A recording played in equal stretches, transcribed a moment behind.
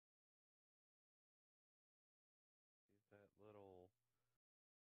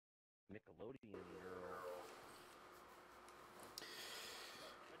Nickelodeon girl.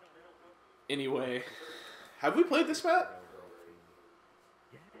 Anyway, have we played this map?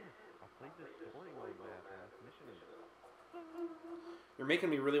 Yes, I played the story mode map and this mission is... You're making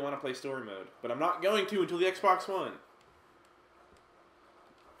me really want to play story mode, but I'm not going to until the Xbox One.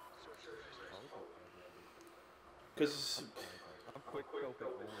 Because... I'm quick scoping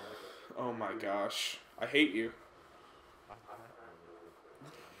only. Oh my gosh. I hate you.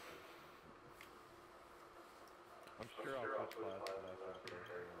 I'm sure I'll switch classes after this.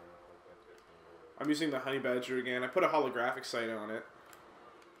 I'm using the Honey Badger again. I put a holographic sight on it.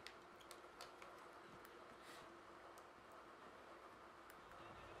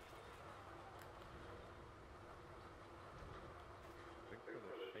 Thanks for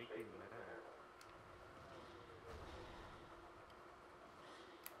the shaking map.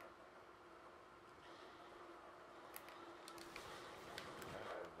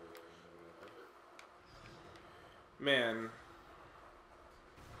 Man.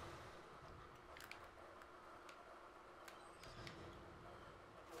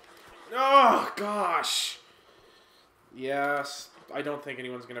 Oh, gosh. Yes. I don't think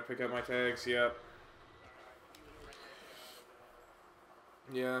anyone's going to pick up my tags yet.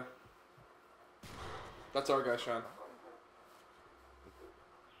 Yeah. That's our guy, Sean.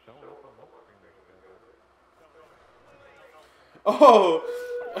 Oh!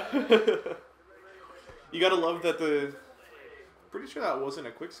 You gotta love that the... Pretty sure that wasn't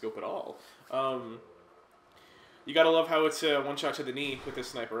a quick scope at all. You gotta love how it's one shot to the knee with this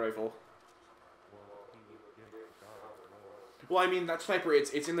sniper rifle. Well, I mean, that sniper,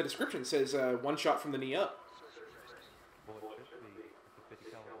 it's in the description. It says one shot from the knee up.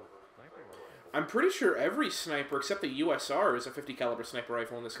 I'm pretty sure every sniper except the USR is a 50 caliber sniper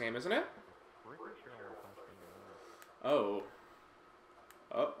rifle in this game, isn't it? Oh.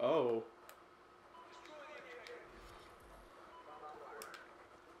 Oh.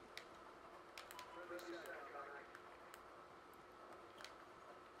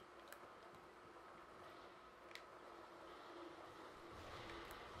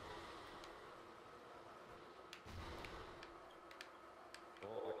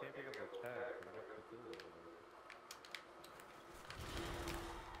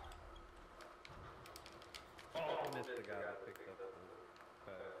 The guy that picked up the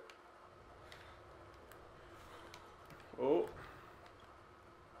tag. Oh.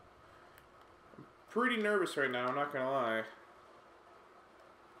 I'm pretty nervous right now, I'm not gonna lie.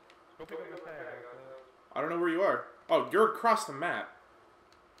 Go pick up the tag. I don't know where you are. Oh, you're across the map.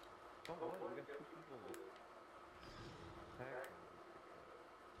 Oh, what? We got 2 people. Tag.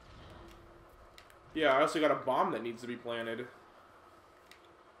 Yeah, I also got a bomb that needs to be planted.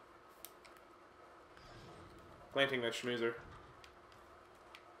 Planting that schmoozer.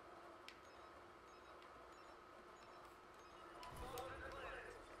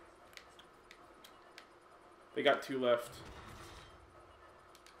 They got 2 left.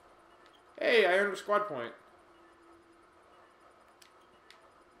 Hey, I earned a squad point.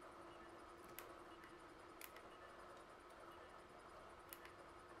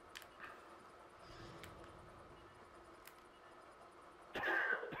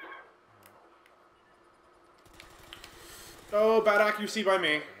 Oh, bad accuracy by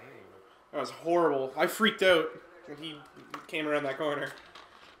me. That was horrible. I freaked out when he came around that corner.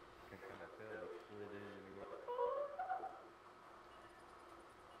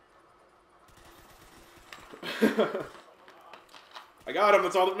 I got him,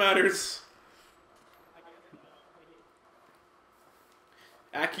 that's all that matters.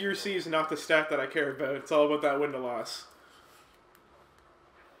 Accuracy is not the stat that I care about. It's all about that win to loss.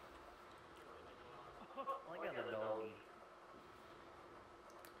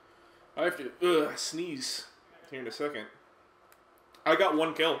 I have to sneeze here in a second. I got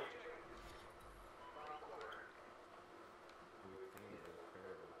 1 kill.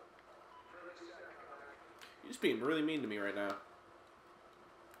 You're just being really mean to me right now.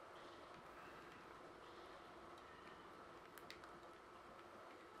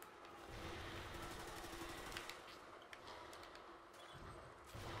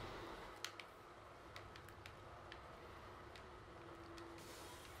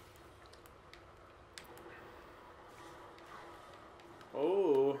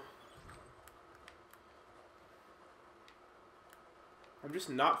 Oh. I'm just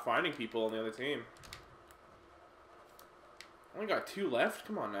not finding people on the other team. I only got 2 left?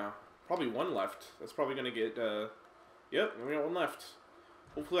 Come on now. Probably 1 left. That's probably going to get, Yep, we got 1 left.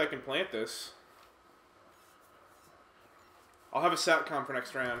 Hopefully I can plant this. I'll have a SATCOM for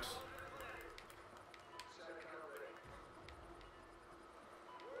next round.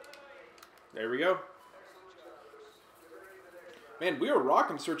 There we go. Man, we are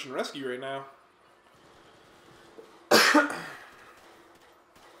rocking search and rescue right now.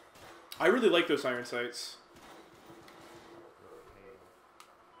 I really like those iron sights.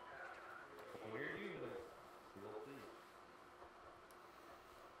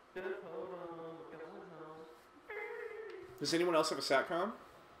 Does anyone else have a SATCOM?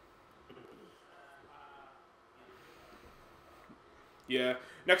 Yeah.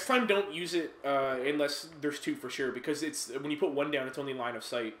 Next time, don't use it unless there's two for sure, because it's when you put one down, it's only line of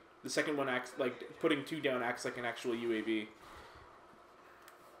sight. The second one acts like putting two down acts like an actual UAV.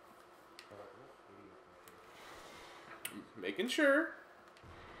 Making sure.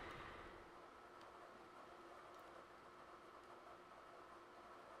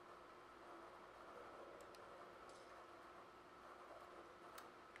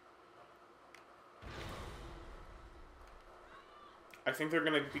 I think they're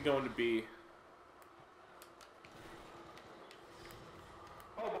gonna be going to B.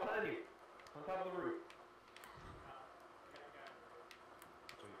 Oh, behind you! On top of the roof.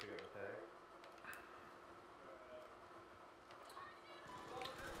 So you pick up the tag.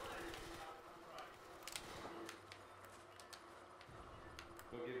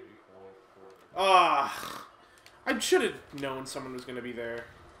 What gives you points for... Ah, I should have known someone was gonna be there.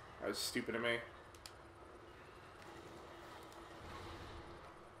 That was stupid of me.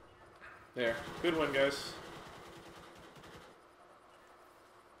 There. Good one, guys.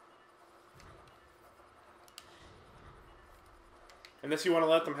 Unless you want to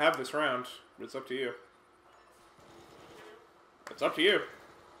let them have this round. It's up to you. It's up to you.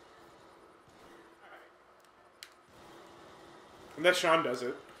 Unless Sean does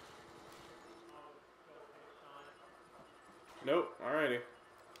it. Nope. Alrighty.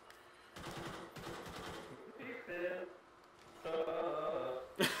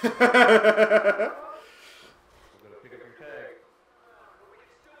 I'm gonna pick up your tag.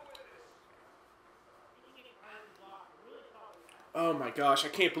 Oh my gosh, I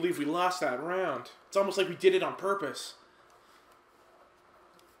can't believe we lost that round. It's almost like we did it on purpose.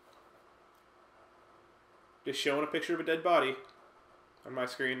 Just showing a picture of a dead body on my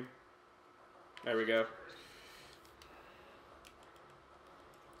screen. There we go.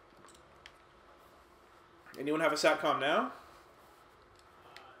 Anyone have a SATCOM now?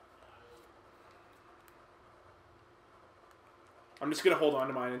 I'm just going to hold on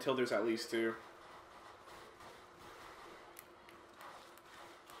to mine until there's at least two.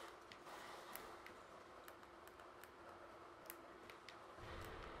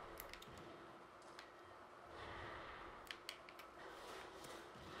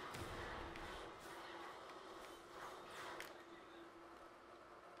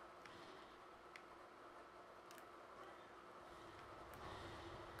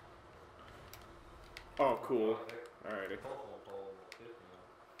 Oh, cool. Alrighty.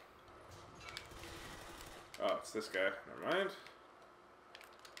 Oh, it's this guy. Never mind.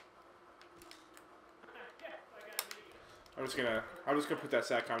 I'm just gonna put that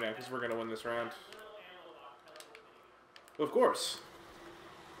SATCOM down because we're gonna win this round. Well, of course.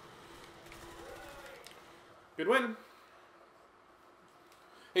 Good win.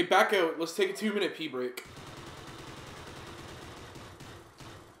 Hey, back out. Let's take a 2-minute pee break.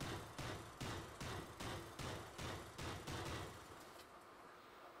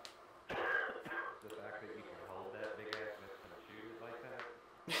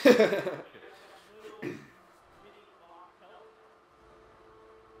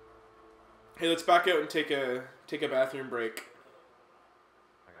 Hey, let's back out and take a bathroom break.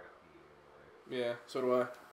 Yeah, so do I.